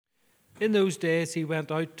In those days he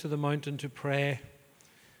went out to the mountain to pray,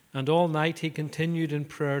 and all night he continued in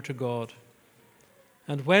prayer to God.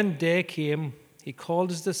 And when day came, he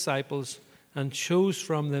called his disciples and chose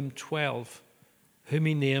from them 12, whom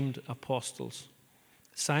he named apostles: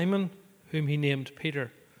 Simon, whom he named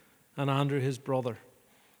Peter, and Andrew his brother,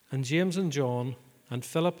 and James and John, and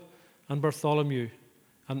Philip and Bartholomew,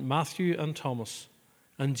 and Matthew and Thomas,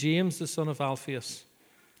 and James the son of Alphaeus,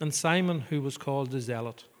 and Simon who was called the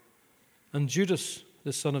Zealot, and Judas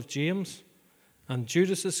the son of James, and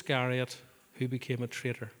Judas Iscariot, who became a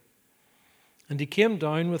traitor. And he came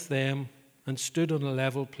down with them and stood on a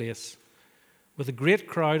level place, with a great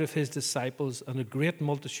crowd of his disciples and a great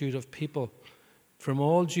multitude of people from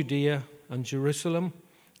all Judea and Jerusalem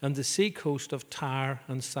and the sea coast of Tyre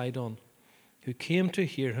and Sidon, who came to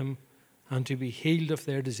hear him and to be healed of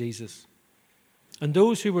their diseases. And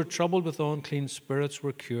those who were troubled with unclean spirits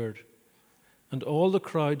were cured. And all the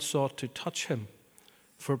crowd sought to touch him,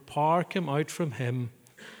 for power came out from him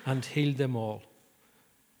and healed them all.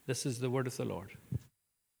 This is the word of the Lord.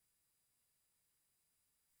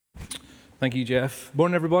 Thank you, Jeff.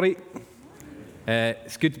 Morning, everybody.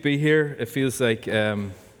 It's good to be here. It feels like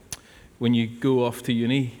when you go off to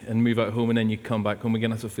uni and move out home and then you come back home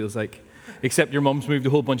again, that's what it feels like. Except your mum's moved a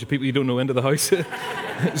whole bunch of people you don't know into the house.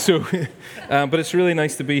 But it's really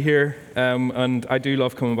nice to be here, and I do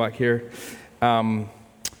love coming back here.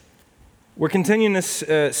 We're continuing this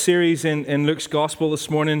series in Luke's Gospel this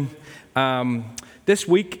morning. This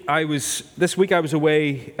week I was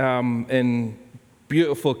away in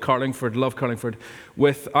beautiful Carlingford, love Carlingford,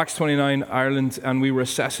 with Acts 29 Ireland, and we were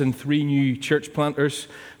assessing 3 new church planters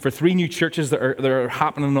for 3 new churches that are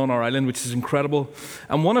happening on our island, which is incredible.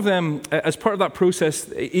 And one of them, as part of that process,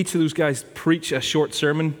 each of those guys preach a short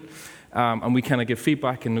sermon, and we kind of give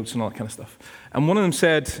feedback and notes and all that kind of stuff. And one of them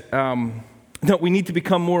said that we need to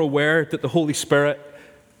become more aware that the Holy Spirit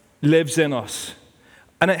lives in us.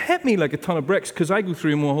 And it hit me like a ton of bricks, because I go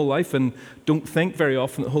through my whole life and don't think very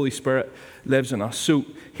often that the Holy Spirit lives in us. So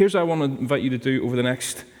here's what I want to invite you to do over the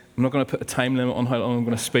next, I'm not going to put a time limit on how long I'm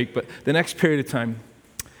going to speak, but the next period of time,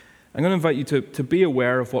 I'm going to invite you to be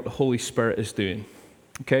aware of what the Holy Spirit is doing.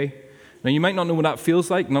 Okay? Now, you might not know what that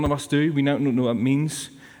feels like. None of us do. We don't know what that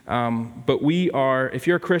means. But we are, if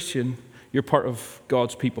you're a Christian, you're part of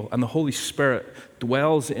God's people, and the Holy Spirit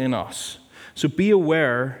dwells in us. So be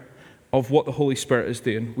aware of what the Holy Spirit is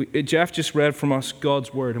doing. Jeff just read from us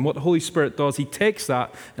God's Word, and what the Holy Spirit does, He takes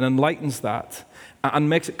that and enlightens that and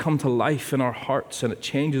makes it come to life in our hearts, and it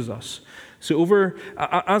changes us. So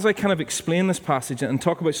as I kind of explain this passage and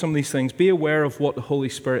talk about some of these things, be aware of what the Holy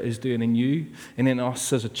Spirit is doing in you and in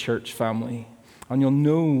us as a church family. And you'll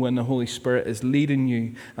know when the Holy Spirit is leading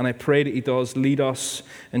you. And I pray that He does lead us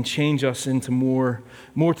and change us into more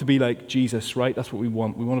to be like Jesus, right? That's what we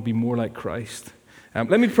want. We want to be more like Christ.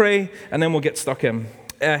 Let me pray, and then we'll get stuck in.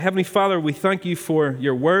 Heavenly Father, we thank You for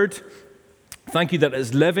Your Word. Thank You that it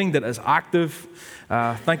is living, that it is active.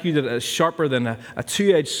 Thank You that it is sharper than a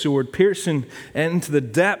two-edged sword, piercing into the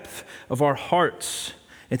depth of our hearts.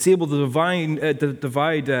 It's able to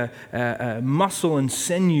divide muscle and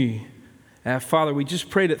sinew. Father, we just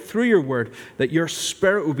pray that through Your Word, that Your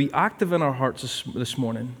Spirit will be active in our hearts this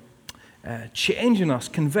morning. Changing us,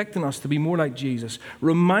 convicting us to be more like Jesus.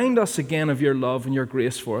 Remind us again of Your love and Your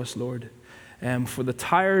grace for us, Lord. For the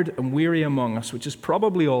tired and weary among us, which is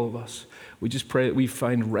probably all of us, we just pray that we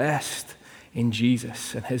find rest in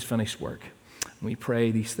Jesus and His finished work. And we pray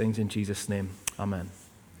these things in Jesus' name. Amen.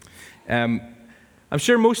 I'm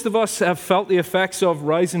sure most of us have felt the effects of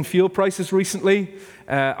rising fuel prices recently.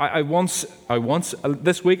 This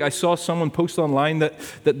week I saw someone post online that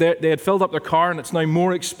they had filled up their car and it's now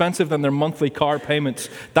more expensive than their monthly car payments.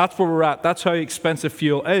 That's where we're at. That's how expensive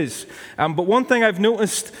fuel is. But one thing I've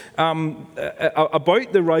noticed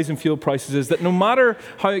about the rise in fuel prices is that no matter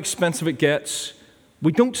how expensive it gets,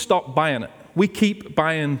 we don't stop buying it. We keep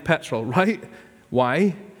buying petrol, right?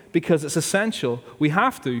 Why? Because it's essential. We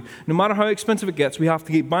have to. No matter how expensive it gets, we have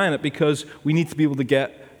to keep buying it because we need to be able to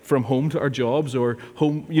get from home to our jobs or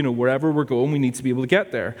home, wherever we're going, we need to be able to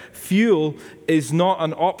get there. Fuel is not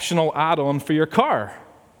an optional add-on for your car.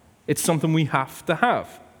 It's something we have to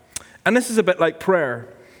have. And this is a bit like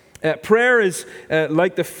prayer. Prayer is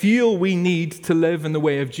like the fuel we need to live in the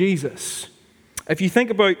way of Jesus. If you think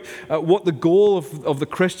about what the goal of the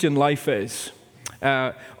Christian life is,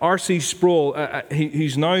 R.C. Sproul,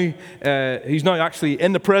 he's now actually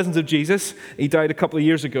in the presence of Jesus. He died a couple of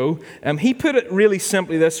years ago. He put it really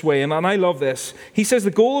simply this way, and I love this. He says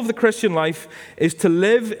the goal of the Christian life is to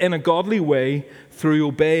live in a godly way through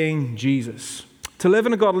obeying Jesus. To live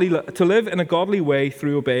in a godly way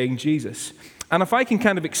through obeying Jesus. And if I can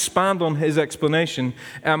kind of expand on his explanation,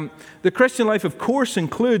 the Christian life, of course,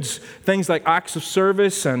 includes things like acts of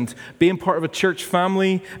service and being part of a church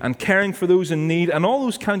family and caring for those in need and all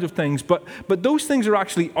those kinds of things. But those things are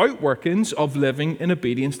actually outworkings of living in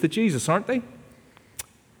obedience to Jesus, aren't they?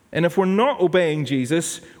 And if we're not obeying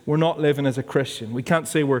Jesus, we're not living as a Christian. We can't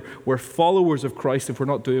say we're followers of Christ if we're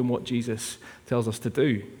not doing what Jesus tells us to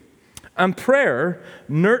do. And prayer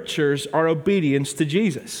nurtures our obedience to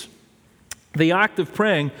Jesus. The act of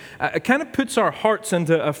praying it kind of puts our hearts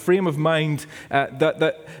into a frame of mind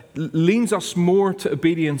that leans us more to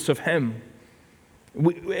obedience of Him.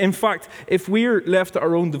 In fact, if we're left to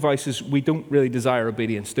our own devices, we don't really desire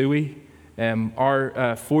obedience, do we? Our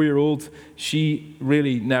 4-year-old, she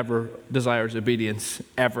really never desires obedience,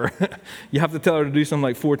 ever. You have to tell her to do something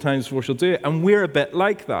like 4 times before she'll do it. And we're a bit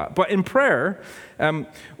like that. But in prayer,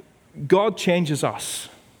 God changes us.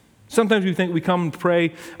 Sometimes we think we come and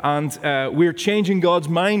pray and we're changing God's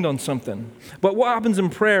mind on something. But what happens in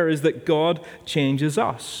prayer is that God changes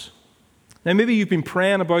us. Now, maybe you've been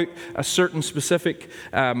praying about a certain specific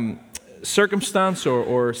circumstance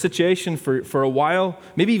or situation for a while,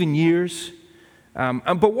 maybe even years.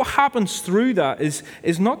 But what happens through that is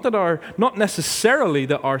not necessarily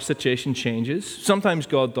that our situation changes. Sometimes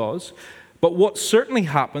God does. But what certainly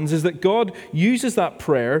happens is that God uses that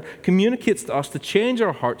prayer, communicates to us to change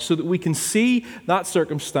our hearts so that we can see that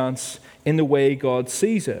circumstance in the way God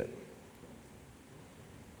sees it.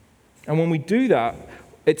 And when we do that,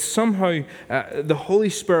 it's somehow the Holy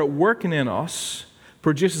Spirit working in us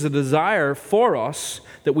produces a desire for us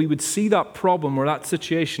that we would see that problem or that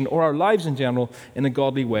situation or our lives in general in a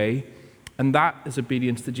godly way. And that is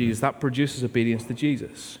obedience to Jesus. That produces obedience to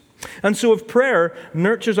Jesus. And so if prayer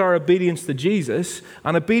nurtures our obedience to Jesus,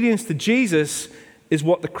 and obedience to Jesus is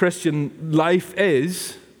what the Christian life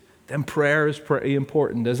is, then prayer is pretty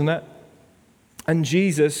important, isn't it? And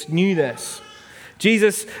Jesus knew this.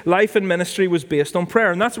 Jesus' life and ministry was based on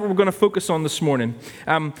prayer, and that's what we're going to focus on this morning.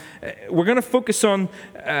 We're going to focus on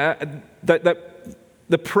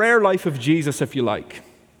the prayer life of Jesus, if you like.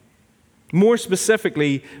 More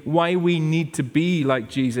specifically, why we need to be like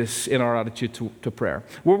Jesus in our attitude to prayer.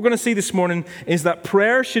 What we're going to see this morning is that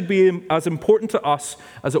prayer should be as important to us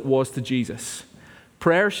as it was to Jesus.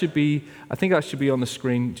 Prayer should be, I think that should be on the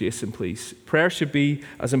screen, Jason, please. Prayer should be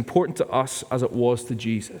as important to us as it was to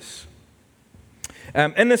Jesus.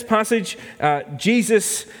 In this passage,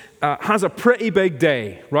 Jesus has a pretty big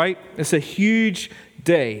day, right? It's a huge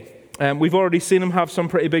day. We've already seen him have some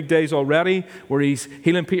pretty big days already, where he's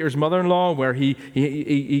healing Peter's mother-in-law, where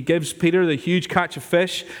he gives Peter the huge catch of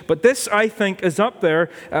fish. But this, I think, is up there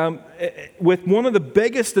with one of the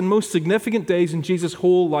biggest and most significant days in Jesus'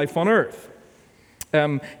 whole life on earth.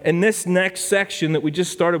 In this next section that we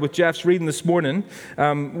just started with Jeff's reading this morning,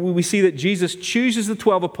 we see that Jesus chooses the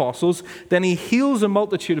 12 apostles, then he heals a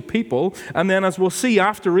multitude of people, and then, as we'll see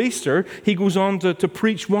after Easter, he goes on to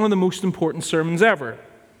preach one of the most important sermons ever.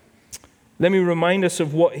 Let me remind us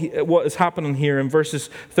of what is happening here in verses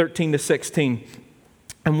 13 to 16.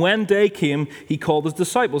 And when day came, he called his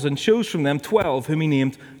disciples and chose from them 12, whom he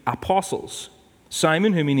named apostles.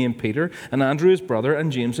 Simon, whom he named Peter, and Andrew his brother,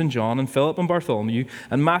 and James and John, and Philip and Bartholomew,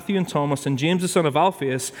 and Matthew and Thomas, and James the son of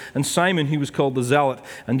Alphaeus, and Simon, who was called the Zealot,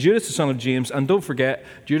 and Judas the son of James, and don't forget,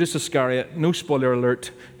 Judas Iscariot, no spoiler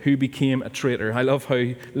alert, who became a traitor. I love how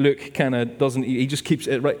Luke kind of doesn't, he just keeps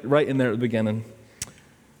it right in there at the beginning.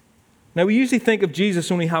 Now, we usually think of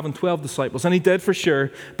Jesus only having 12 disciples, and he did for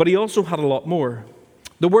sure, but he also had a lot more.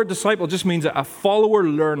 The word disciple just means a follower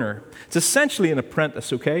learner. It's essentially an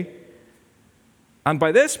apprentice, okay? And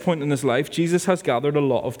by this point in his life, Jesus has gathered a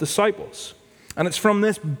lot of disciples. And it's from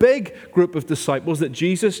this big group of disciples that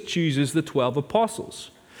Jesus chooses the 12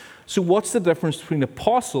 apostles. So what's the difference between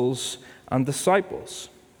apostles and disciples?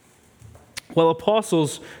 Well,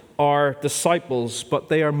 apostles are disciples, but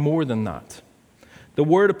they are more than that. The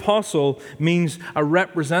word apostle means a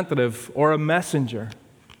representative or a messenger.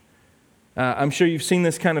 I'm sure you've seen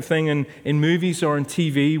this kind of thing in movies or on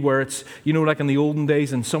TV where it's, you know, like in the olden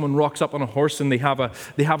days and someone rocks up on a horse and they have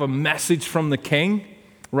a message from the king,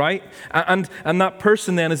 right? And that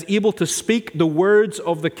person then is able to speak the words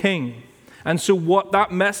of the king. And so what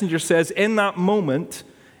that messenger says in that moment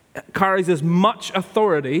carries as much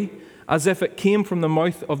authority as if it came from the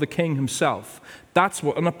mouth of the king himself. That's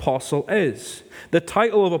what an apostle is. The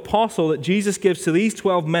title of apostle that Jesus gives to these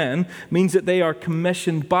 12 men means that they are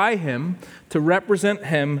commissioned by him to represent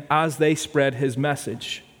him as they spread his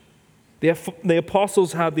message. The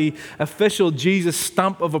apostles had the official Jesus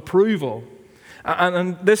stamp of approval.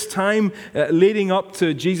 And this time leading up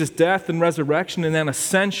to Jesus' death and resurrection and then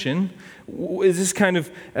ascension is this kind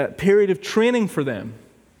of period of training for them.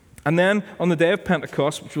 And then on the day of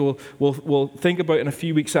Pentecost, which we'll think about in a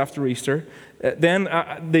few weeks after Easter, then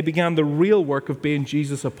they began the real work of being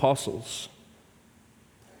Jesus' apostles.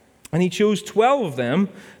 And he chose 12 of them,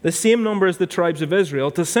 the same number as the tribes of Israel,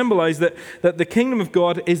 to symbolize that the kingdom of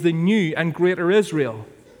God is the new and greater Israel.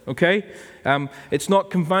 Okay? It's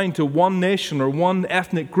not confined to one nation or one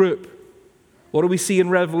ethnic group. What do we see in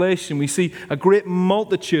Revelation? We see a great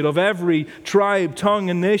multitude of every tribe, tongue,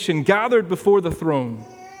 and nation gathered before the throne.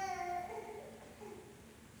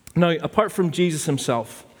 Now, apart from Jesus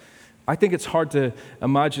himself, I think it's hard to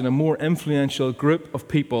imagine a more influential group of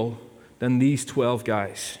people than these 12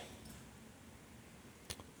 guys.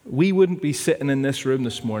 We wouldn't be sitting in this room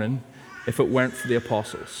this morning if it weren't for the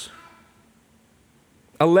apostles.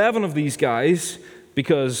 11 of these guys,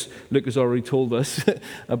 because Luke has already told us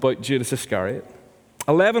about Judas Iscariot.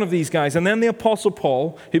 11 of these guys, and then the Apostle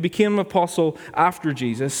Paul, who became an apostle after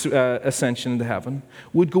Jesus' ascension into heaven,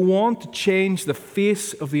 would go on to change the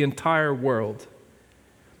face of the entire world.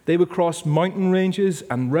 They would cross mountain ranges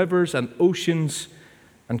and rivers and oceans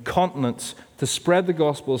and continents to spread the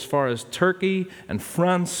gospel as far as Turkey and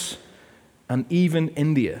France and even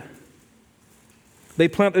India. They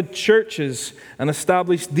planted churches and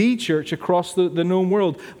established the church across the known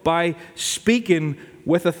world by speaking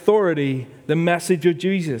with authority the message of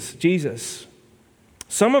Jesus.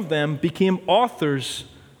 Some of them became authors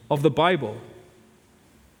of the Bible.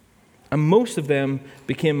 And most of them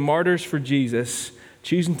became martyrs for Jesus,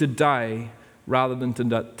 choosing to die rather than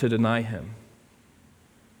to deny him.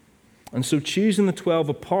 And so choosing the 12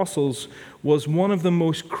 apostles was one of the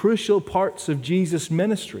most crucial parts of Jesus'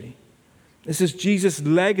 ministry. This is Jesus'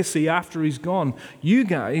 legacy after he's gone. You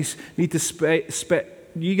guys need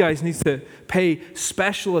to pay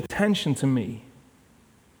special attention to me.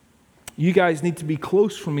 You guys need to be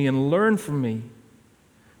close for me and learn from me,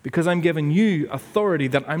 because I'm giving you authority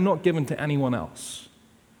that I'm not given to anyone else.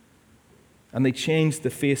 And they changed the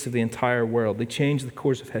face of the entire world. They changed the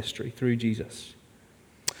course of history through Jesus.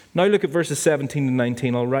 Now look at verses 17 to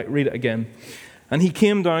 19. I'll read it again. And he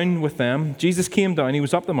came down with them. Jesus came down. He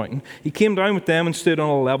was up the mountain. He came down with them and stood on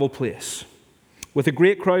a level place with a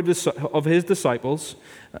great crowd of his disciples.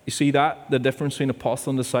 You see that? The difference between apostle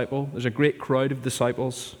and disciple. There's a great crowd of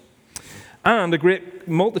disciples. And a great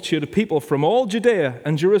multitude of people from all Judea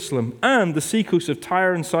and Jerusalem and the seacoast of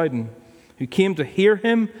Tyre and Sidon, who came to hear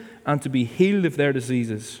him and to be healed of their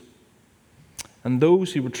diseases. And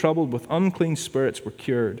those who were troubled with unclean spirits were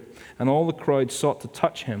cured. And all the crowd sought to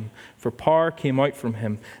touch him, for power came out from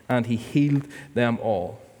him, and he healed them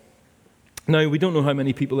all. Now, we don't know how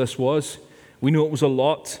many people this was. We know it was a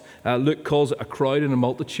lot. Luke calls it a crowd and a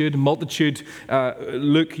multitude. Multitude,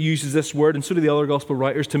 Luke uses this word, and so do the other gospel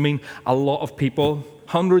writers, to mean a lot of people.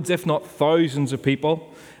 Hundreds, if not thousands of people.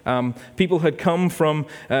 People had come from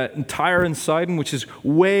Tyre and Sidon, which is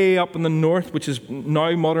way up in the north, which is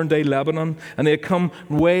now modern-day Lebanon, and they had come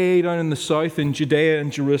way down in the south in Judea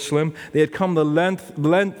and Jerusalem. They had come the length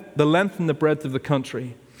and the breadth of the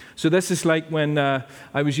country. So this is like when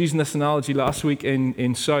I was using this analogy last week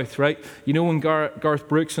in South, right? You know when Garth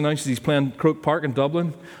Brooks announces he's playing Croke Park in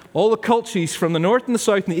Dublin? All the cultures from the north and the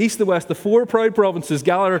south and the east and the west, the four proud provinces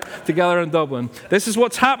gather together in Dublin. This is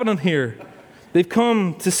what's happening here. They've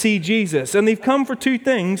come to see Jesus, and they've come for two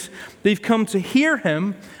things. They've come to hear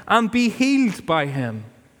him and be healed by him.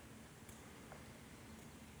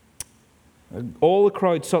 All the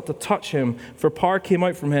crowd sought to touch him, for power came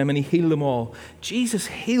out from him, and he healed them all. Jesus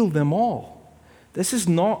healed them all. This is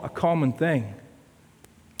not a common thing.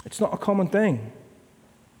 It's not a common thing.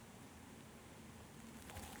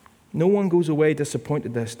 No one goes away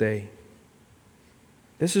disappointed this day.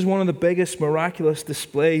 This is one of the biggest miraculous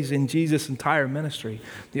displays in Jesus' entire ministry.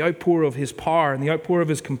 The outpour of his power and the outpour of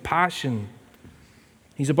his compassion.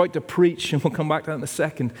 He's about to preach, and we'll come back to that in a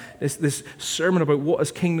second, this sermon about what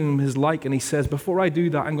his kingdom is like. And he says, before I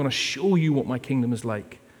do that, I'm going to show you what my kingdom is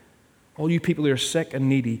like. All you people who are sick and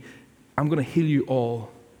needy, I'm going to heal you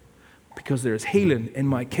all, because there is healing in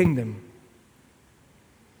my kingdom.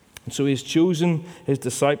 And so he's chosen his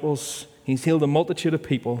disciples. He's healed a multitude of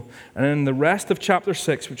people. And in the rest of chapter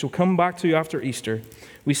 6, which we'll come back to after Easter,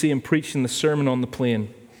 we see him preaching the Sermon on the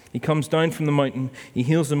Plain. He comes down from the mountain, he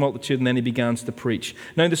heals the multitude, and then he begins to preach.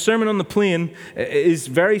 Now, the Sermon on the Plain is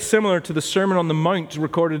very similar to the Sermon on the Mount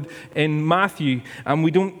recorded in Matthew. And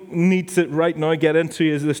we don't need to right now get into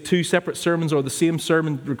is this two separate sermons or the same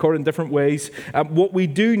sermon recorded in different ways. What we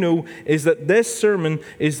do know is that this sermon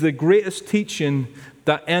is the greatest teaching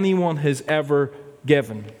that anyone has ever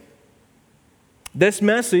given. This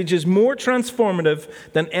message is more transformative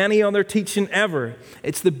than any other teaching ever.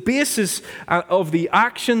 It's the basis of the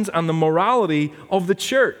actions and the morality of the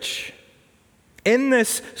church. In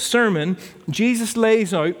this sermon, Jesus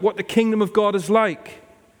lays out what the kingdom of God is like.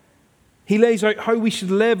 He lays out how we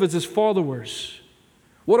should live as his followers,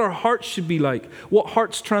 what our hearts should be like, what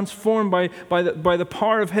hearts transformed by the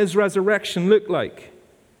power of his resurrection look like.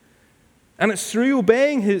 And it's through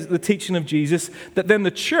obeying the teaching of Jesus that then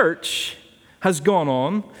the church has gone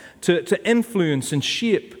on to influence and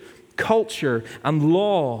shape culture and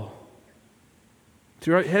law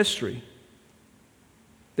throughout history.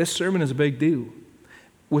 This sermon is a big deal.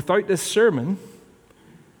 Without this sermon,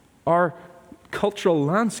 our cultural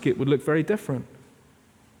landscape would look very different.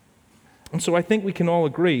 And so I think we can all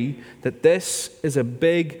agree that this is a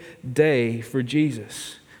big day for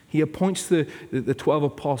Jesus. He appoints the 12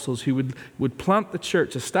 apostles who would plant the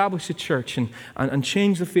church, establish the church, and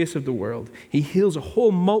change the face of the world. He heals a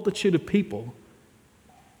whole multitude of people.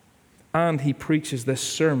 And he preaches this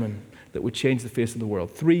sermon that would change the face of the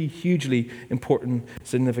world. 3 hugely important,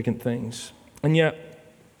 significant things. And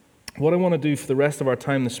yet, what I want to do for the rest of our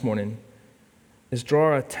time this morning is draw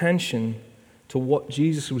our attention to what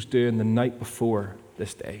Jesus was doing the night before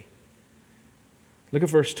this day. Look at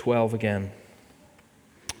verse 12 again.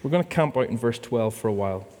 We're going to camp out in verse 12 for a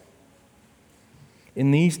while.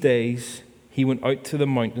 In these days, he went out to the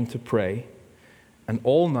mountain to pray, and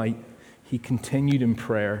all night he continued in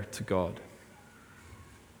prayer to God.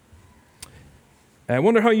 I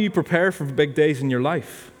wonder how you prepare for big days in your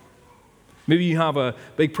life. Maybe you have a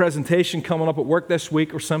big presentation coming up at work this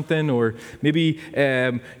week or something, or maybe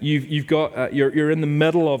you're in the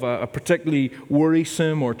middle of a particularly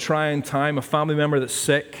worrisome or trying time, a family member that's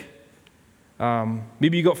sick.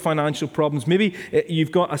 Maybe you've got financial problems. Maybe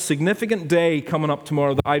you've got a significant day coming up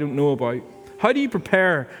tomorrow that I don't know about. How do you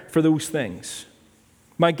prepare for those things?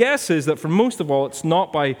 My guess is that for most of all, it's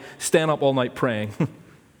not by staying up all night praying.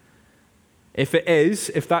 If it is,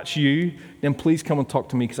 if that's you, then please come and talk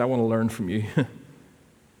to me because I want to learn from you.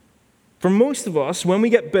 For most of us, when we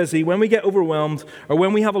get busy, when we get overwhelmed, or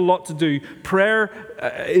when we have a lot to do, prayer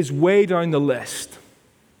is way down the list.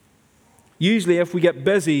 Usually, if we get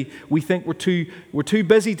busy, we think we're too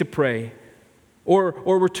busy to pray, or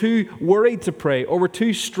we're too worried to pray, or we're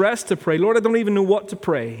too stressed to pray. Lord, I don't even know what to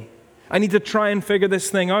pray. I need to try and figure this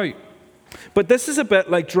thing out. But this is a bit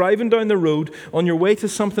like driving down the road on your way to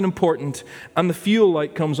something important, and the fuel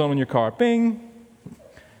light comes on in your car. Bing!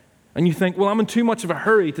 And you think, well, I'm in too much of a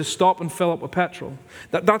hurry to stop and fill up with petrol.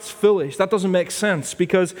 That's foolish. That doesn't make sense,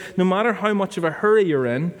 because no matter how much of a hurry you're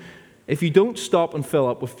in, if you don't stop and fill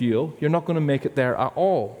up with fuel, you're not going to make it there at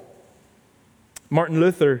all. Martin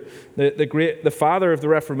Luther, the father of the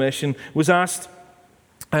Reformation, was asked,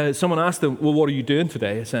 someone asked him, well, what are you doing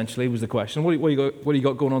today, essentially, was the question. What do you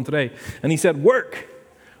got going on today? And he said, work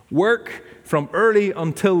from early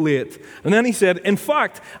until late. And then he said, in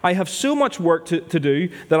fact, I have so much work to do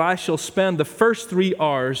that I shall spend the first 3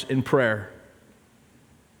 hours in prayer.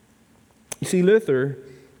 You see, Luther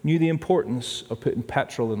knew the importance of putting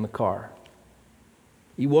petrol in the car.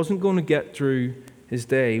 He wasn't going to get through his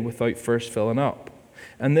day without first filling up.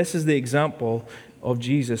 And this is the example of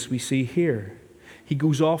Jesus we see here. He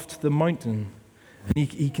goes off to the mountain and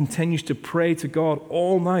he continues to pray to God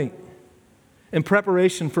all night in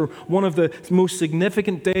preparation for one of the most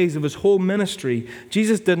significant days of his whole ministry.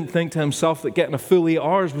 Jesus didn't think to himself that getting a full 8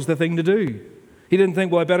 hours was the thing to do. He didn't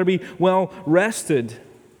think, well, I better be well rested.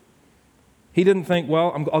 He didn't think,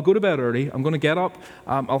 well, I'll go to bed early, I'm going to get up,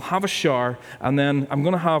 I'll have a shower, and then I'm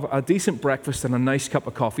going to have a decent breakfast and a nice cup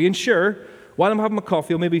of coffee. And sure, while I'm having my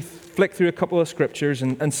coffee, I'll maybe flick through a couple of scriptures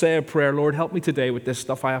and say a prayer, Lord, help me today with this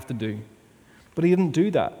stuff I have to do. But he didn't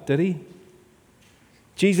do that, did he?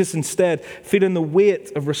 Jesus instead, feeling the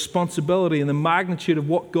weight of responsibility and the magnitude of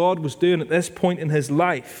what God was doing at this point in his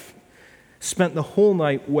life, spent the whole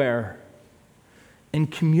night where? In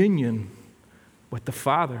communion with the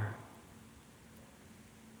Father.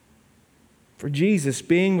 For Jesus,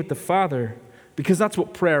 being with the Father, because that's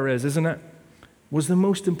what prayer is, isn't it? Was the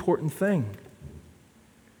most important thing.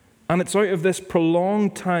 And it's out of this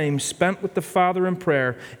prolonged time spent with the Father in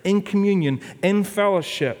prayer, in communion, in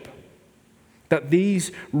fellowship, that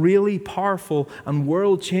these really powerful and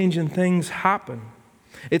world-changing things happen.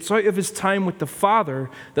 It's out of his time with the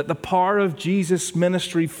Father that the power of Jesus'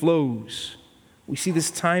 ministry flows. We see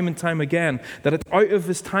this time and time again, that it's out of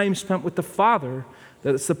his time spent with the Father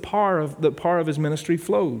that it's the power of his ministry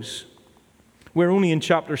flows. We're only in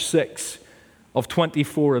chapter 6 of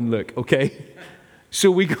 24 in Luke, okay? So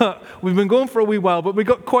we've been going for a wee while, but we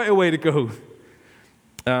got quite a way to go.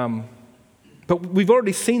 But But we've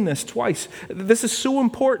already seen this twice. This is so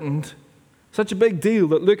important, such a big deal,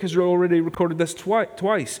 that Luke has already recorded this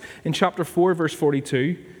twice. In chapter 4, verse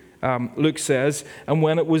 42, Luke says, "And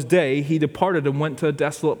when it was day, he departed and went to a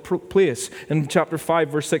desolate place." In chapter 5,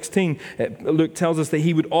 verse 16, Luke tells us that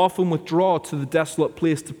he would often withdraw to the desolate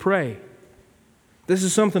place to pray. This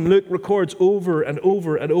is something Luke records over and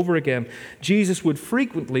over and over again. Jesus would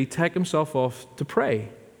frequently take himself off to pray,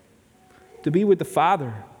 to be with the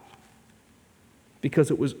Father,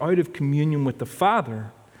 because it was out of communion with the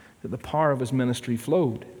Father that the power of his ministry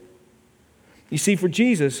flowed. You see, for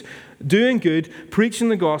Jesus, doing good, preaching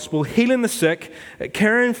the gospel, healing the sick,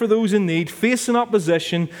 caring for those in need, facing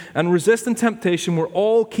opposition, and resisting temptation were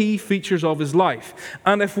all key features of his life.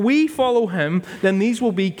 And if we follow him, then these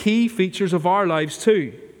will be key features of our lives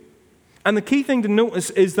too. And the key thing to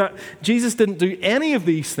notice is that Jesus didn't do any of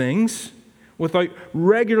these things without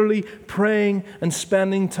regularly praying and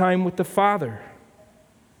spending time with the Father.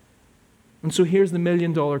 And so here's the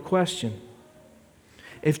million-dollar question.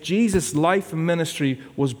 If Jesus' life and ministry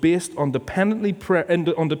was based on dependent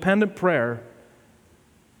prayer,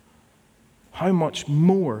 how much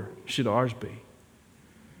more should ours be?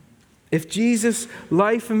 If Jesus'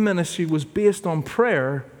 life and ministry was based on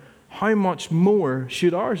prayer, how much more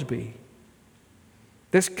should ours be?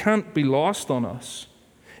 This can't be lost on us.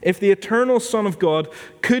 If the eternal Son of God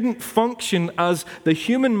couldn't function as the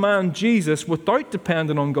human man Jesus without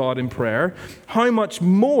depending on God in prayer, how much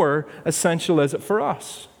more essential is it for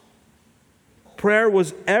us? Prayer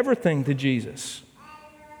was everything to Jesus.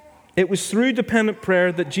 It was through dependent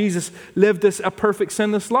prayer that Jesus lived a perfect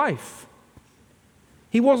sinless life.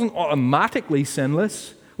 He wasn't automatically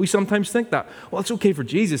sinless. We sometimes think that. Well, it's okay for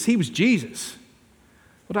Jesus. He was Jesus.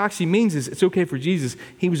 What it actually means is it's okay for Jesus.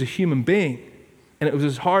 He was a human being. And it was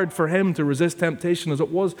as hard for him to resist temptation as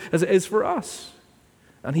it is for us.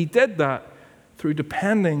 And he did that through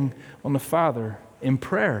depending on the Father in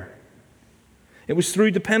prayer. It was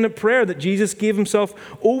through dependent prayer that Jesus gave himself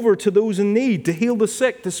over to those in need, to heal the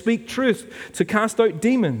sick, to speak truth, to cast out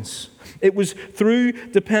demons. It was through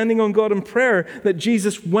depending on God in prayer that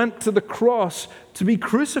Jesus went to the cross to be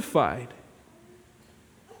crucified.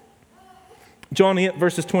 John 8,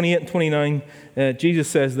 verses 28 and 29, Jesus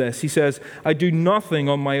says this. He says, "I do nothing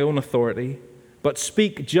on my own authority, but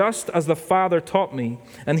speak just as the Father taught me,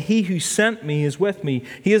 and he who sent me is with me.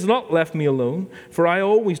 He has not left me alone, for I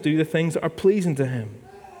always do the things that are pleasing to him."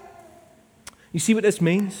 You see what this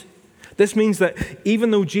means? This means that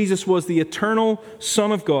even though Jesus was the eternal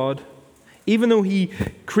Son of God, even though he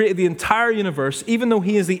created the entire universe, even though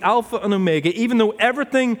he is the Alpha and Omega, even though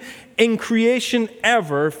everything in creation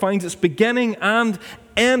ever finds its beginning and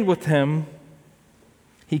end with him,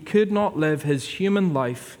 he could not live his human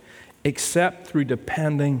life except through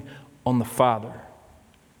depending on the Father.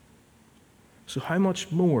 So how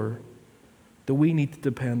much more do we need to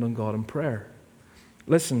depend on God in prayer?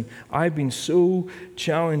 Listen, I've been so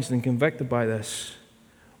challenged and convicted by this.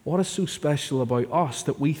 What is so special about us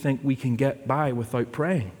that we think we can get by without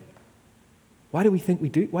praying? Why do we think we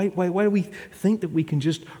do? Why do we think that we can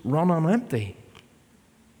just run on empty?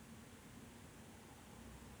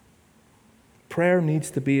 Prayer needs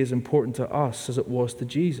to be as important to us as it was to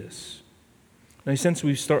Jesus. Now, since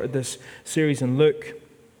we've started this series in Luke,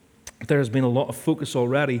 there has been a lot of focus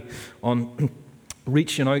already on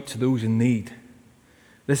reaching out to those in need.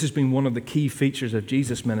 This has been one of the key features of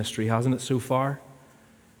Jesus' ministry, hasn't it, so far?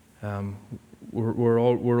 We're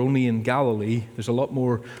only in Galilee. There's a lot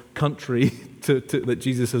more country that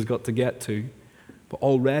Jesus has got to get to. But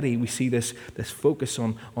already we see this focus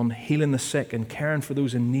on healing the sick and caring for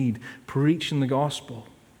those in need, preaching the gospel.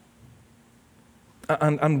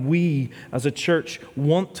 And we, as a church,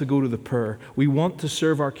 want to go to the poor. We want to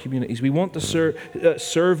serve our communities. We want to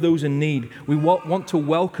serve those in need. We want to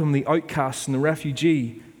welcome the outcasts and the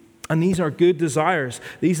refugee. And these are good desires.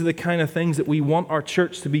 These are the kind of things that we want our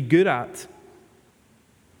church to be good at.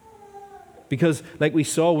 Because, like we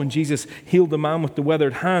saw when Jesus healed the man with the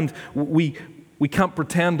withered hand, we can't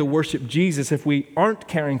pretend to worship Jesus if we aren't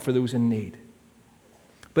caring for those in need.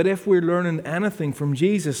 But if we're learning anything from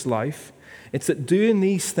Jesus' life, it's that doing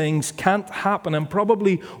these things can't happen and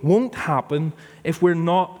probably won't happen if we're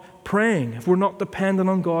not praying, if we're not dependent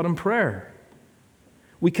on God in prayer.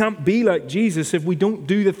 We can't be like Jesus if we don't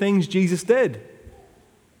do the things Jesus did.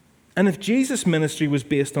 And if Jesus' ministry was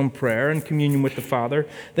based on prayer and communion with the Father,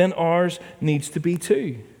 then ours needs to be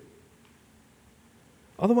too.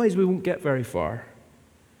 Otherwise, we won't get very far.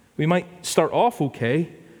 We might start off okay,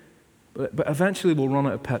 but eventually we'll run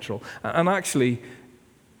out of petrol. And actually,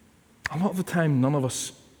 a lot of the time, none of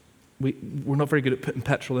us, we're not very good at putting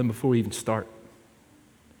petrol in before we even start.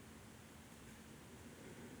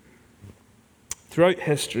 Throughout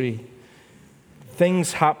history,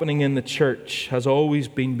 things happening in the church has always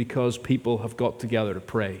been because people have got together to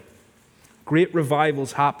pray. Great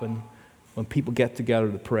revivals happen when people get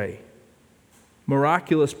together to pray.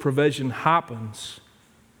 Miraculous provision happens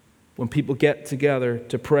when people get together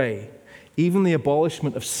to pray. Even the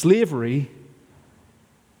abolishment of slavery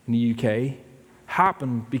in the UK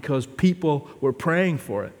happened because people were praying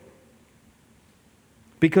for it.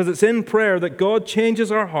 Because it's in prayer that God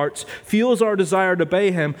changes our hearts, fuels our desire to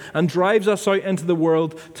obey Him, and drives us out into the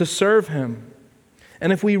world to serve Him.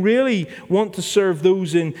 And if we really want to serve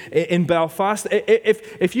those in Belfast,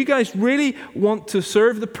 if you guys really want to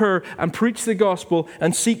serve the poor and preach the gospel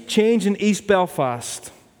and seek change in East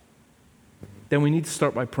Belfast, then we need to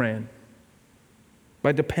start by praying.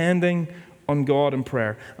 By depending on God in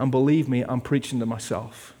prayer. And believe me, I'm preaching to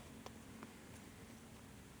myself.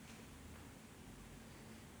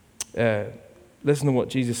 Listen to what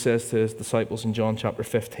Jesus says to His disciples in John chapter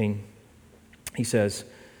 15. He says,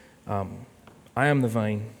 I am the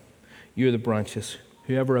vine, you are the branches.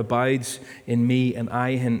 Whoever abides in me and I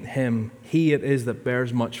in him, he it is that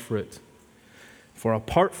bears much fruit. For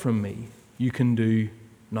apart from me, you can do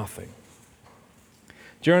nothing.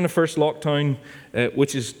 During the first lockdown,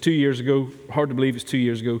 which is 2 years ago, hard to believe it's 2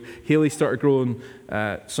 years ago, Haley started growing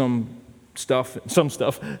some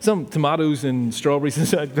tomatoes and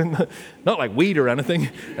strawberries, not like weed or anything,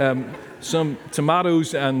 some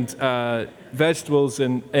tomatoes and vegetables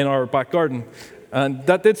in our back garden. And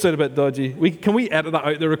that did sound a bit dodgy. Can we edit that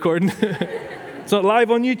out, the recording? It's not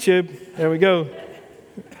live on YouTube. There we go.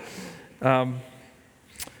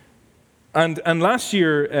 And last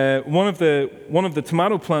year, one of the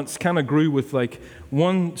tomato plants kind of grew with like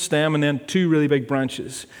one stem and then two really big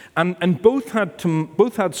branches, and both had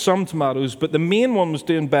some tomatoes, but the main one was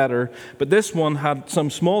doing better. But this one had some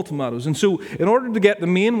small tomatoes, and so in order to get the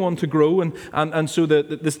main one to grow, and so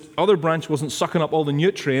that this other branch wasn't sucking up all the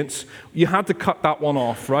nutrients, you had to cut that one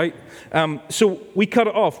off, right? So we cut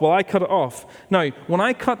it off. Well, I cut it off. Now, when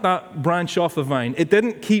I cut that branch off the vine, it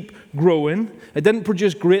didn't keep growing. It didn't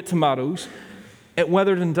produce great tomatoes. It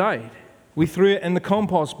withered and died. We threw it in the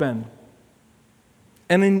compost bin.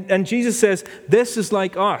 And Jesus says, this is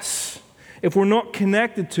like us. If we're not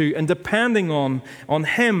connected to and depending on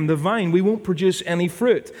Him, the vine, we won't produce any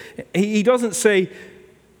fruit. He doesn't say,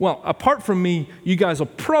 well, apart from me, you guys will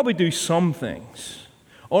probably do some things.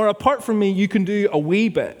 Or apart from me, you can do a wee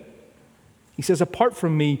bit. He says, apart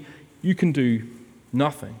from me, you can do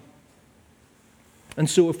nothing. And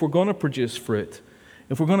so if we're going to produce fruit,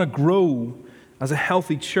 if we're going to grow as a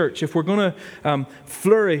healthy church, if we're going to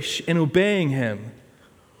flourish in obeying Him,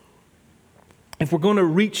 if we're going to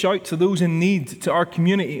reach out to those in need, to our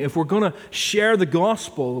community, if we're going to share the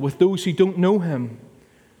gospel with those who don't know Him,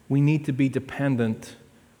 we need to be dependent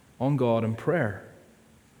on God in prayer.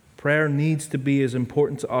 Prayer needs to be as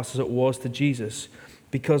important to us as it was to Jesus,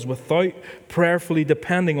 because without prayerfully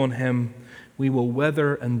depending on Him, we will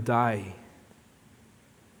wither and die.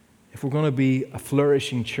 If we're going to be a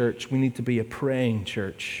flourishing church, we need to be a praying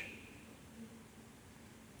church.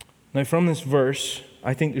 Now, from this verse,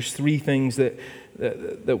 I think there's three things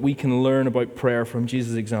that we can learn about prayer from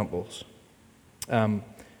Jesus' examples.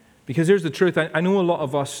 Because here's the truth. I know a lot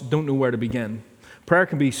of us don't know where to begin. Prayer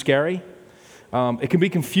can be scary. It can be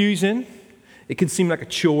confusing. It can seem like a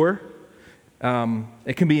chore.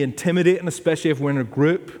 It can be intimidating, especially if we're in a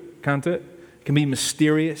group, can't it? It can be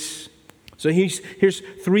mysterious. So here's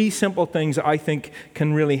three simple things that I think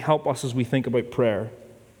can really help us as we think about prayer.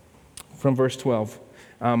 From verse 12.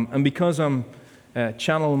 And because I'm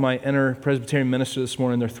channeling my inner Presbyterian minister this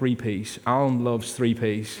morning, they're 3 Ps. Alan loves 3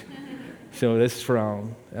 Ps. So this is for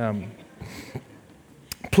Alan.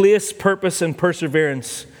 Place, purpose, and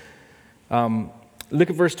perseverance. Look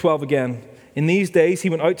at verse 12 again. In these days he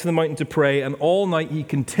went out to the mountain to pray, and all night he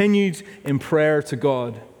continued in prayer to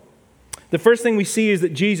God. The first thing we see is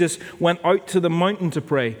that Jesus went out to the mountain to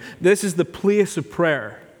pray. This is the place of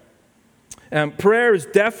prayer. Prayer is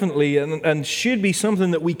definitely and should be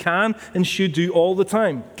something that we can and should do all the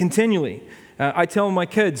time, continually. I tell my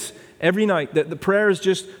kids every night that the prayer is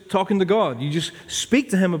just talking to God. You just speak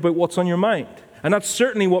to Him about what's on your mind. And that's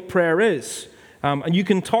certainly what prayer is. And you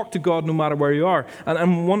can talk to God no matter where you are.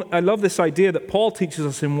 I love this idea that Paul teaches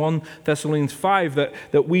us in 1 Thessalonians 5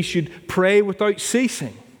 that we should pray without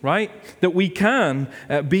ceasing, right? That we can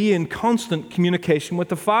be in constant communication with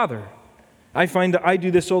the Father. I find that I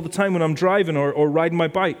do this all the time when I'm driving or riding my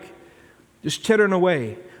bike. Just chittering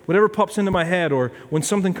away. Whatever pops into my head, or when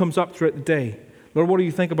something comes up throughout the day. Lord, what do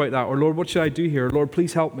you think about that? Or Lord, what should I do here? Or Lord,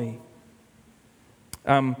 please help me.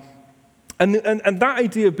 And that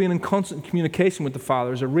idea of being in constant communication with the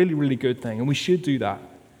Father is a really, really good thing, and we should do that.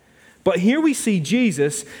 But here we see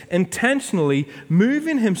Jesus intentionally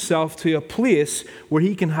moving himself to a place where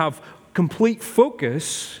he can have complete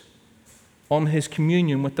focus on his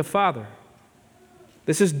communion with the Father.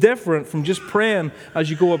 This is different from just praying as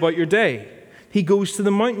you go about your day. He goes to the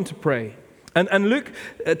mountain to pray. And Luke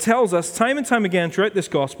tells us time and time again throughout this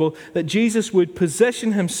gospel that Jesus would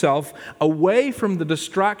position himself away from the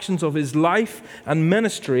distractions of his life and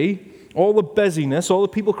ministry, all the busyness, all the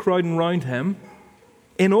people crowding around him,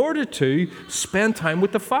 in order to spend time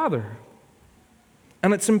with the Father.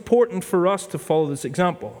 And it's important for us to follow this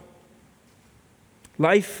example.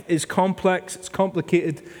 Life is complex, it's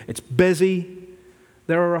complicated, it's busy.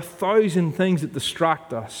 There are 1,000 things that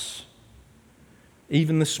distract us.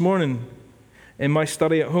 Even this morning, in my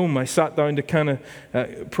study at home, I sat down to kind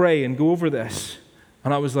of pray and go over this.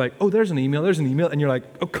 And I was like, oh, there's an email. And you're like,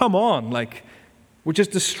 oh, come on. Like, we're just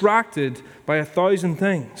distracted by 1,000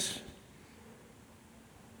 things.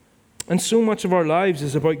 And so much of our lives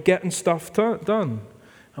is about getting stuff done.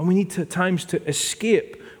 And we need to, at times, to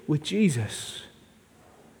escape with Jesus.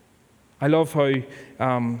 I love how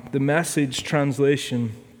the Message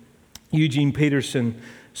translation, Eugene Peterson,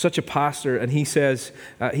 such a pastor, and he says,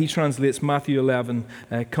 he translates Matthew 11,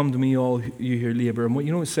 come to me all you who labor. And what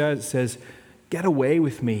you know it says? It says, get away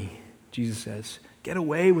with me, Jesus says. Get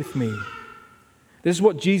away with me. This is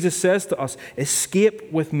what Jesus says to us. Escape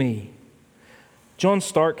with me. John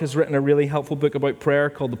Stark has written a really helpful book about prayer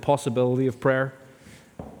called The Possibility of Prayer.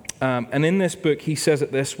 And in this book, he says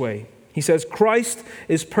it this way. He says, Christ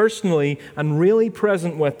is personally and really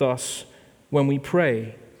present with us when we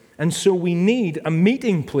pray. And so we need a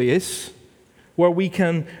meeting place where we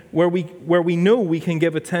know we can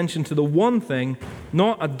give attention to the one thing,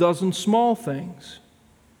 not a dozen small things.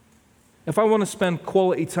 If I want to spend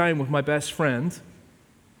quality time with my best friend,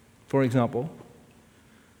 for example,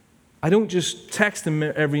 I don't just text him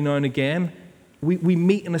every now and again. We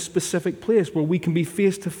meet in a specific place where we can be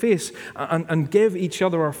face to face and give each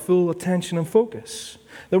other our full attention and focus.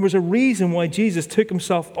 There was a reason why Jesus took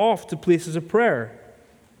himself off to places of prayer.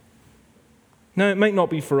 Now, it might not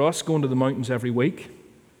be for us going to the mountains every week.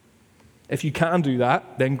 If you can do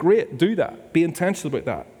that, then great, do that. Be intentional about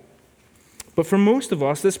that. But for most of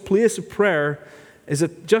us, this place of prayer is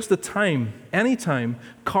just a time, any time,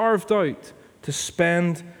 carved out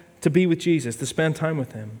to be with Jesus, to spend time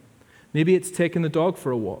with him. Maybe it's taking the dog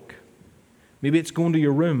for a walk. Maybe it's going to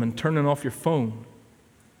your room and turning off your phone.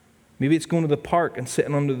 Maybe it's going to the park and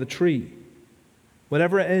sitting under the tree.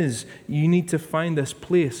 Whatever it is, you need to find this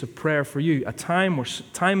place of prayer for you, a time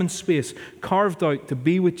and space carved out to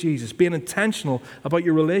be with Jesus, being intentional about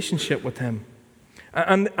your relationship with him.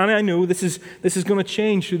 And I know this is going to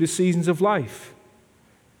change through the seasons of life.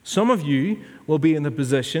 Some of you will be in the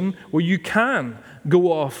position where you can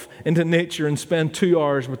go off into nature and spend 2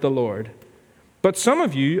 hours with the Lord. But some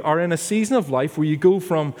of you are in a season of life where you go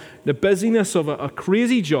from the busyness of a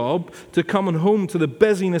crazy job to coming home to the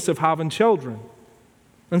busyness of having children.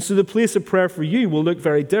 And so the place of prayer for you will look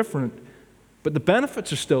very different. But the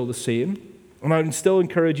benefits are still the same, and I would still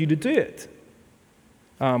encourage you to do it.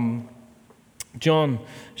 John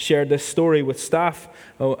shared this story with staff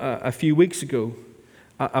a few weeks ago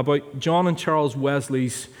about John and Charles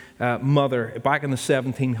Wesley's mother back in the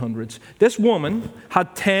 1700s. This woman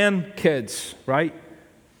had 10 kids, right?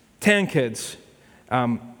 10 kids.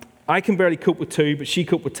 I can barely cope with 2, but she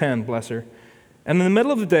coped with 10, bless her. And in the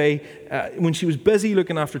middle of the day, when she was busy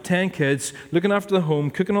looking after 10 kids, looking after the home,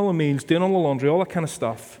 cooking all the meals, doing all the laundry, all that kind of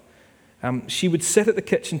stuff, she would sit at the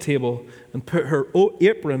kitchen table and put her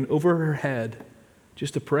apron over her head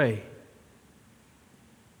just to pray.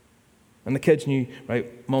 And the kids knew,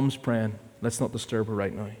 right, Mum's praying. Let's not disturb her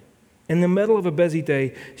right now. In the middle of a busy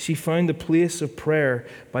day, she found a place of prayer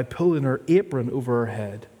by pulling her apron over her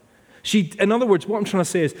head. In other words, what I'm trying to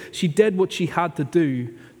say is she did what she had to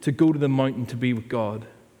do to go to the mountain to be with God.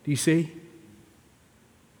 Do you see?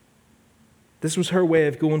 This was her way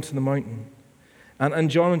of going to the mountain. And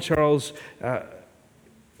John and Charles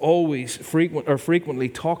frequently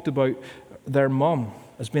talked about their mum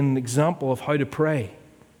as being an example of how to pray.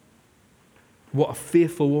 What a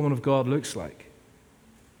faithful woman of God looks like.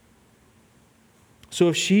 So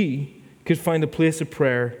if she could find a place of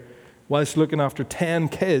prayer whilst looking after 10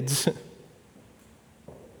 kids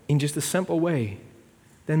in just a simple way,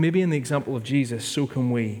 then maybe in the example of Jesus, so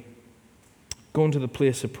can we. Going to the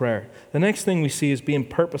place of prayer. The next thing we see is being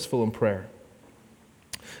purposeful in prayer.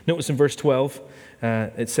 Notice in verse 12,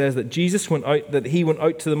 it says that he went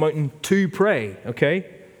out to the mountain to pray, okay?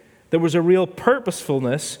 There was a real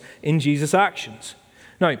purposefulness in Jesus' actions.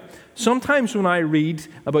 Now, sometimes when I read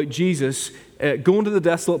about Jesus going to the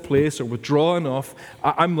desolate place or withdrawing off,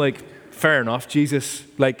 I'm like, fair enough, Jesus.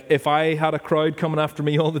 Like, if I had a crowd coming after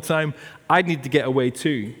me all the time, I'd need to get away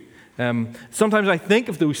too. Sometimes I think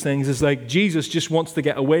of those things as like Jesus just wants to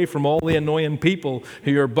get away from all the annoying people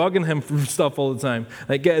who are bugging him for stuff all the time.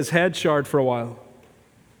 Like, get his head shard for a while.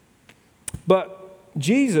 But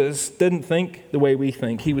Jesus didn't think the way we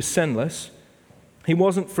think. He was sinless. He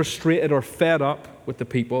wasn't frustrated or fed up with the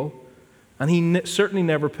people. And he certainly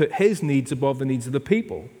never put his needs above the needs of the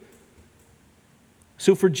people.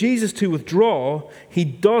 So for Jesus to withdraw, he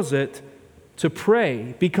does it to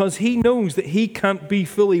pray, because he knows that he can't be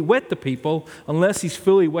fully with the people unless he's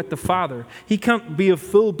fully with the Father. He can't be of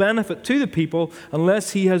full benefit to the people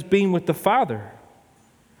unless he has been with the Father.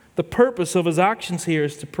 The purpose of his actions here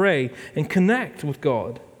is to pray and connect with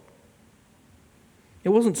God. It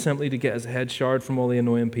wasn't simply to get his head shard from all the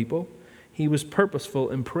annoying people. He was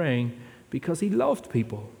purposeful in praying because he loved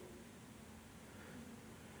people.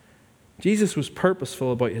 Jesus was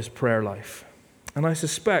purposeful about his prayer life. And I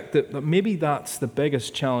suspect that maybe that's the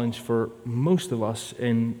biggest challenge for most of us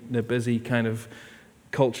in the busy kind of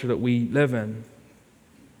culture that we live in.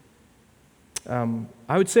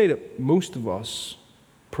 I would say that most of us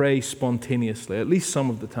pray spontaneously, at least some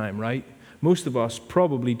of the time, right? Most of us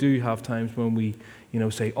probably do have times when we,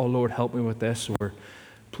 say, oh, Lord, help me with this, or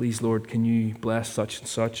please, Lord, can you bless such and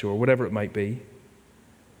such, or whatever it might be.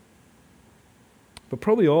 But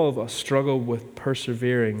probably all of us struggle with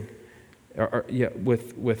persevering,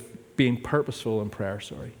 with being purposeful in prayer,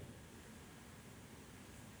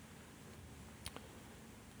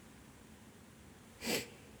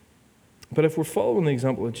 But if we're following the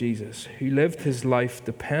example of Jesus, who lived his life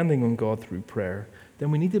depending on God through prayer,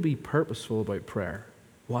 then we need to be purposeful about prayer.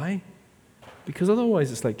 Why? Because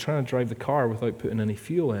otherwise it's like trying to drive the car without putting any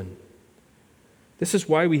fuel in. This is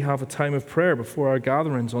why we have a time of prayer before our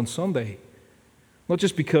gatherings on Sunday. Not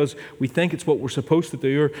just because we think it's what we're supposed to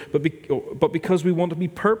do, but because we want to be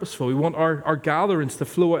purposeful. We want our gatherings to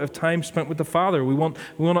flow out of time spent with the Father. We want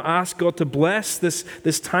to ask God to bless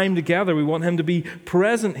this time together. We want him to be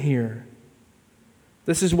present here.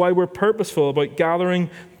 This is why we're purposeful about gathering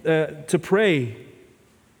to pray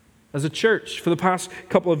as a church. For the past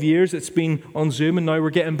couple of years, it's been on Zoom, and now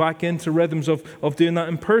we're getting back into rhythms of doing that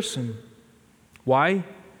in person. Why?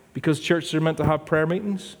 Because churches are meant to have prayer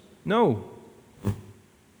meetings? No.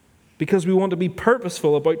 Because we want to be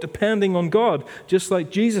purposeful about depending on God, just like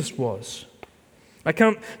Jesus was. I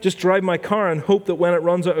can't just drive my car and hope that when it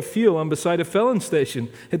runs out of fuel, I'm beside a filling station.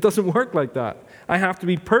 It doesn't work like that. I have to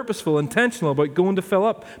be purposeful, intentional about going to fill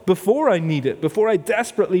up before I need it, before I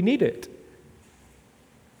desperately need it.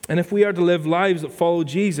 And if we are to live lives that follow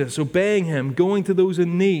Jesus, obeying him, going to those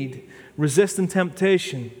in need, resisting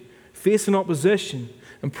temptation, facing opposition,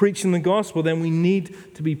 and preaching the gospel, then we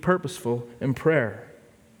need to be purposeful in prayer.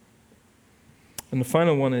 And the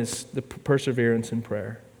final one is the perseverance in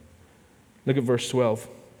prayer. Look at verse 12.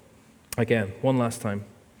 Again, one last time.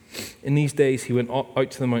 In these days he went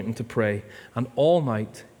out to the mountain to pray, and all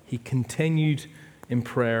night he continued in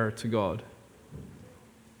prayer to God.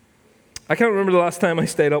 I can't remember the last time I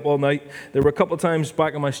stayed up all night. There were a couple of times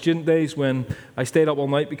back in my student days when I stayed up all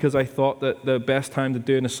night because I thought that the best time to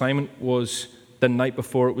do an assignment was the night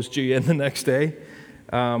before it was due in the next day.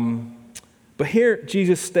 But here,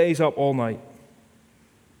 Jesus stays up all night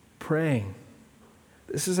praying.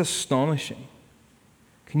 This is astonishing.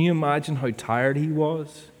 Can you imagine how tired he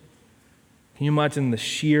was? Can you imagine the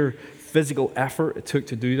sheer physical effort it took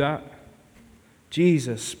to do that?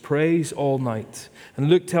 Jesus prays all night. And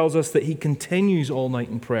Luke tells us that he continues all night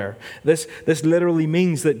in prayer. This literally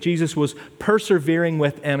means that Jesus was persevering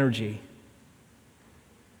with energy.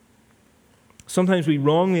 Sometimes we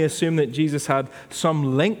wrongly assume that Jesus had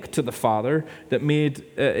some link to the Father that made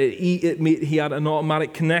he had an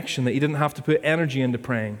automatic connection, that he didn't have to put energy into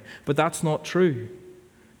praying. But that's not true.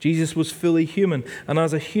 Jesus was fully human, and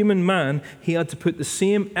as a human man, he had to put the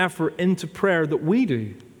same effort into prayer that we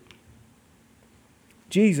do.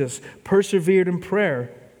 Jesus persevered in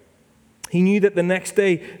prayer. He knew that the next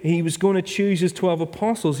day he was going to choose his 12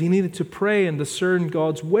 apostles. He needed to pray and discern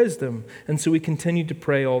God's wisdom, and so he continued to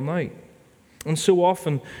pray all night. And so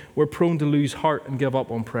often we're prone to lose heart and give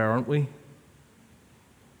up on prayer, aren't we?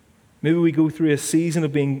 Maybe we go through a season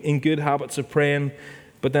of being in good habits of praying,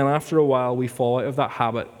 but then after a while we fall out of that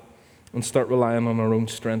habit and start relying on our own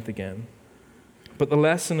strength again. But the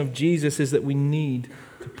lesson of Jesus is that we need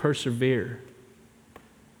to persevere.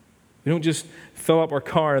 We don't just fill up our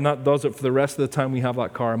car and that does it for the rest of the time we have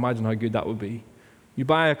that car. Imagine how good that would be. You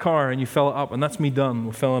buy a car and you fill it up, and that's me done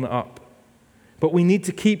with filling it up. But we need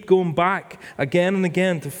to keep going back again and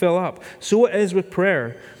again to fill up. So it is with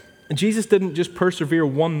prayer. And Jesus didn't just persevere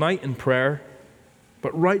one night in prayer,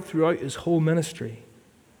 but right throughout his whole ministry.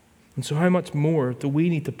 And so how much more do we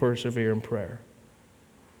need to persevere in prayer?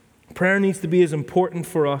 Prayer needs to be as important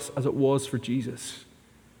for us as it was for Jesus.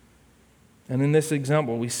 And in this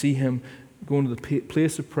example, we see him going to the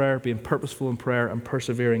place of prayer, being purposeful in prayer, and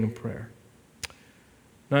persevering in prayer.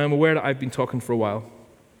 Now, I'm aware that I've been talking for a while,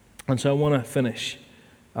 and so I want to finish.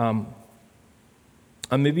 And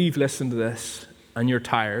maybe you've listened to this and you're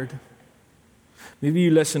tired. Maybe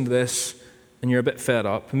you listen to this and you're a bit fed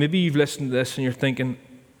up. Maybe you've listened to this and you're thinking,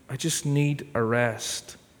 I just need a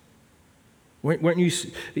rest. Weren't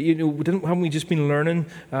haven't we just been learning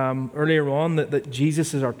earlier on that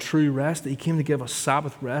Jesus is our true rest, that he came to give us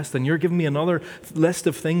Sabbath rest, and you're giving me another list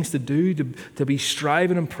of things to do, to be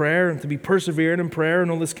striving in prayer and to be persevering in prayer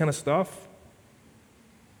and all this kind of stuff?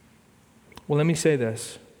 Well, let me say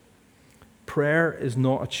this. Prayer is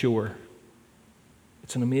not a chore.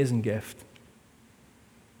 It's an amazing gift.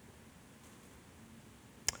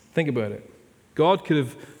 Think about it. God could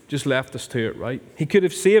have just left us to it, right? He could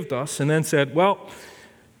have saved us and then said, well,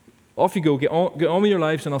 off you go, get on with your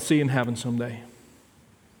lives and I'll see you in heaven someday.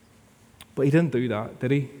 But he didn't do that,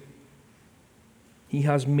 did he? He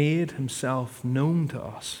has made himself known to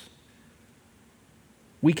us.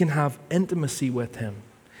 We can have intimacy with him.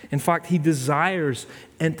 In fact, he desires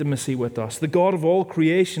intimacy with us. The God of all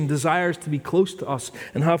creation desires to be close to us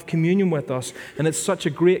and have communion with us. And it's such a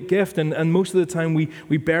great gift. And most of the time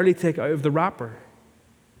we barely take it out of the wrapper.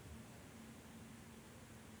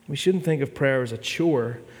 We shouldn't think of prayer as a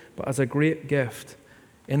chore, but as a great gift.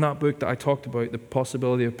 In that book that I talked about, The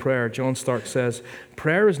Possibility of Prayer, John Stark says,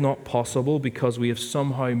 prayer is not possible because we have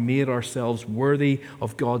somehow made ourselves worthy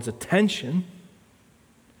of God's attention,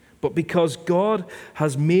 but because God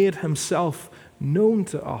has made himself known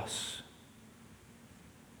to us.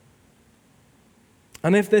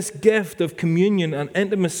 And if this gift of communion and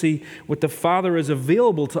intimacy with the Father is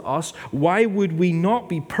available to us, why would we not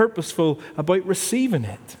be purposeful about receiving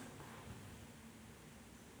it?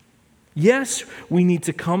 Yes, we need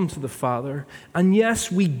to come to the Father, and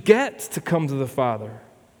yes, we get to come to the Father.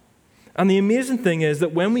 And the amazing thing is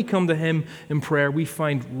that when we come to him in prayer, we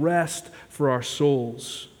find rest for our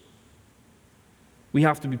souls. We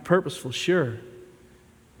have to be purposeful, sure.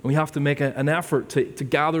 We have to make an effort to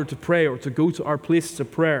gather to pray or to go to our places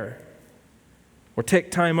of prayer or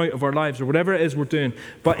take time out of our lives or whatever it is we're doing.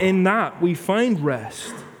 But in that, we find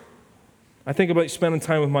rest. I think about spending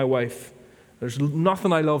time with my wife. There's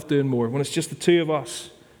nothing I love doing more when it's just the two of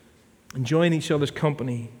us, enjoying each other's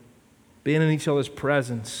company, being in each other's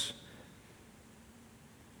presence.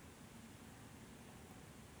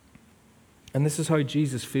 And this is how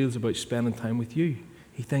Jesus feels about spending time with you.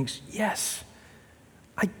 He thinks, yes,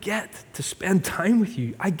 I get to spend time with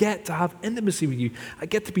you. I get to have intimacy with you. I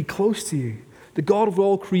get to be close to you. The God of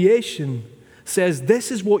all creation says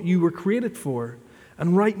this is what you were created for.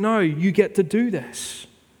 And right now you get to do this.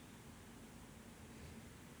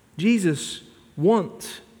 Jesus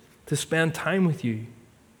wants to spend time with you.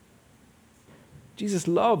 Jesus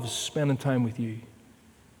loves spending time with you.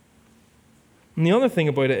 And the other thing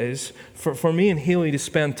about it is, for me and Haley to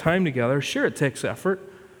spend time together, sure, it takes effort.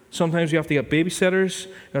 Sometimes you have to get babysitters,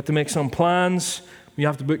 you have to make some plans, you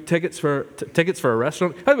have to book tickets for a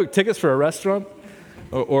restaurant. How to book tickets for a restaurant?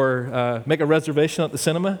 Or make a reservation at the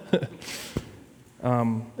cinema?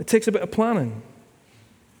 It takes a bit of planning.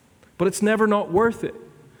 But it's never not worth it.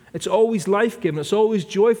 It's always life-giving, it's always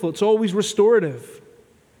joyful, it's always restorative.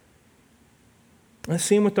 And the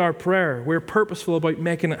same with our prayer. We're purposeful about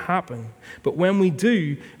making it happen. But when we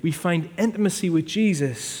do, we find intimacy with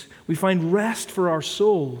Jesus. We find rest for our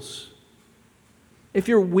souls. If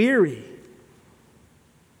you're weary,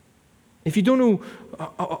 if you don't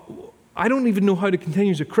know, I don't even know how to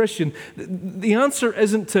continue as a Christian, the answer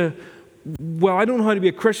isn't to, well, I don't know how to be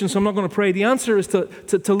a Christian, so I'm not going to pray. The answer is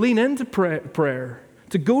to lean into prayer,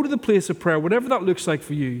 to go to the place of prayer, whatever that looks like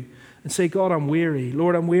for you, and say, God, I'm weary.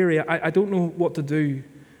 Lord, I'm weary. I don't know what to do.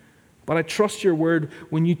 But I trust your word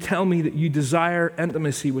when you tell me that you desire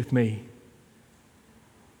intimacy with me.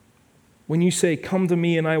 When you say, come to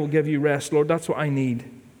me and I will give you rest, Lord, that's what I need.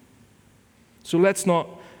 So let's not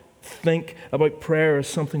think about prayer as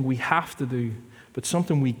something we have to do, but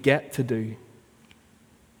something we get to do.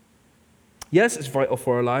 Yes, it's vital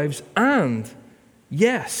for our lives, and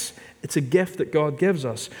yes, it's a gift that God gives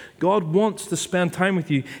us. God wants to spend time with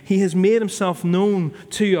you. He has made himself known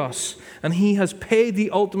to us, and he has paid the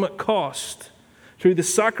ultimate cost through the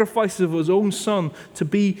sacrifice of his own son to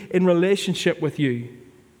be in relationship with you.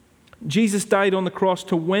 Jesus died on the cross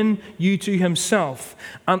to win you to himself.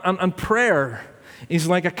 And prayer is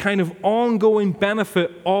like a kind of ongoing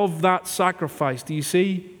benefit of that sacrifice. Do you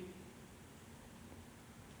see?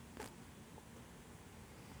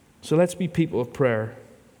 So let's be people of prayer.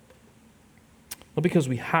 Not because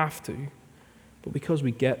we have to, but because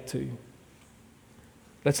we get to.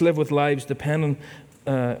 Let's live with lives dependent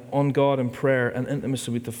on God in prayer and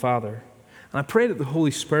intimacy with the Father. And I pray that the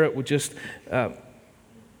Holy Spirit would just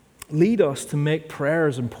lead us to make prayer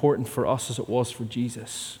as important for us as it was for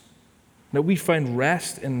Jesus. That we find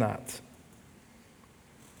rest in that.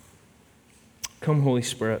 Come, Holy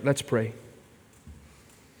Spirit, let's pray.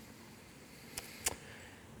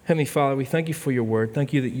 Heavenly Father, we thank you for your word.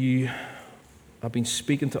 Thank you that you have been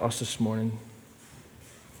speaking to us this morning.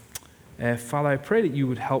 Father, I pray that you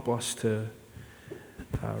would help us to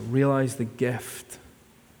realize the gift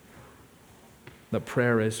that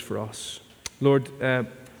prayer is for us. Lord,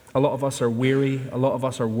 a lot of us are weary, a lot of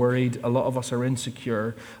us are worried, a lot of us are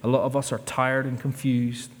insecure, a lot of us are tired and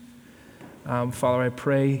confused. Father, I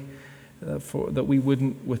pray that we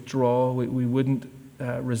wouldn't withdraw, we wouldn't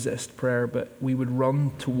resist prayer, but we would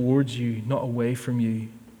run towards you, not away from you.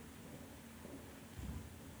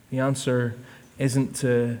 The answer isn't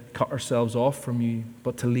to cut ourselves off from you,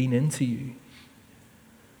 but to lean into you.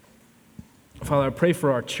 Father, I pray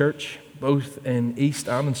for our church, both in East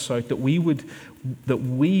and in South, that we would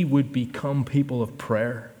become people of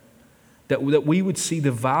prayer, that we would see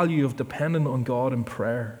the value of depending on God in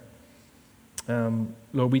prayer.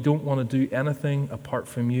 Lord, we don't want to do anything apart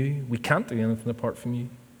from you. We can't do anything apart from you.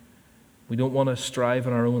 We don't want to strive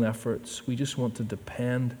in our own efforts. We just want to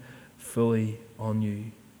depend fully on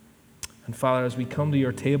you. And Father, as we come to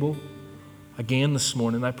your table again this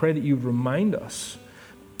morning, I pray that you would remind us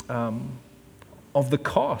of the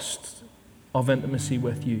cost of intimacy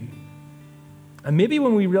with you. And maybe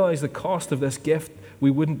when we realize the cost of this gift,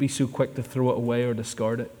 we wouldn't be so quick to throw it away or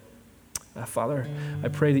discard it. Father, I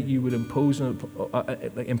pray that you would impress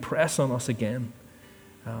on us again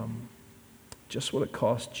just what it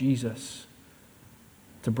cost Jesus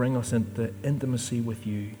to bring us into intimacy with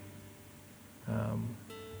you.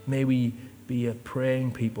 May we be a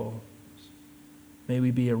praying people. May we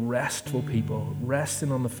be a restful people,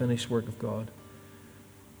 resting on the finished work of God.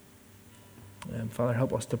 Father,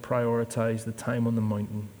 help us to prioritize the time on the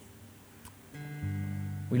mountain.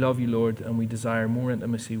 We love you, Lord, and we desire more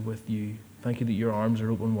intimacy with you. Thank you that your arms are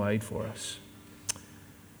open wide for us. In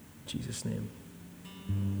Jesus' name.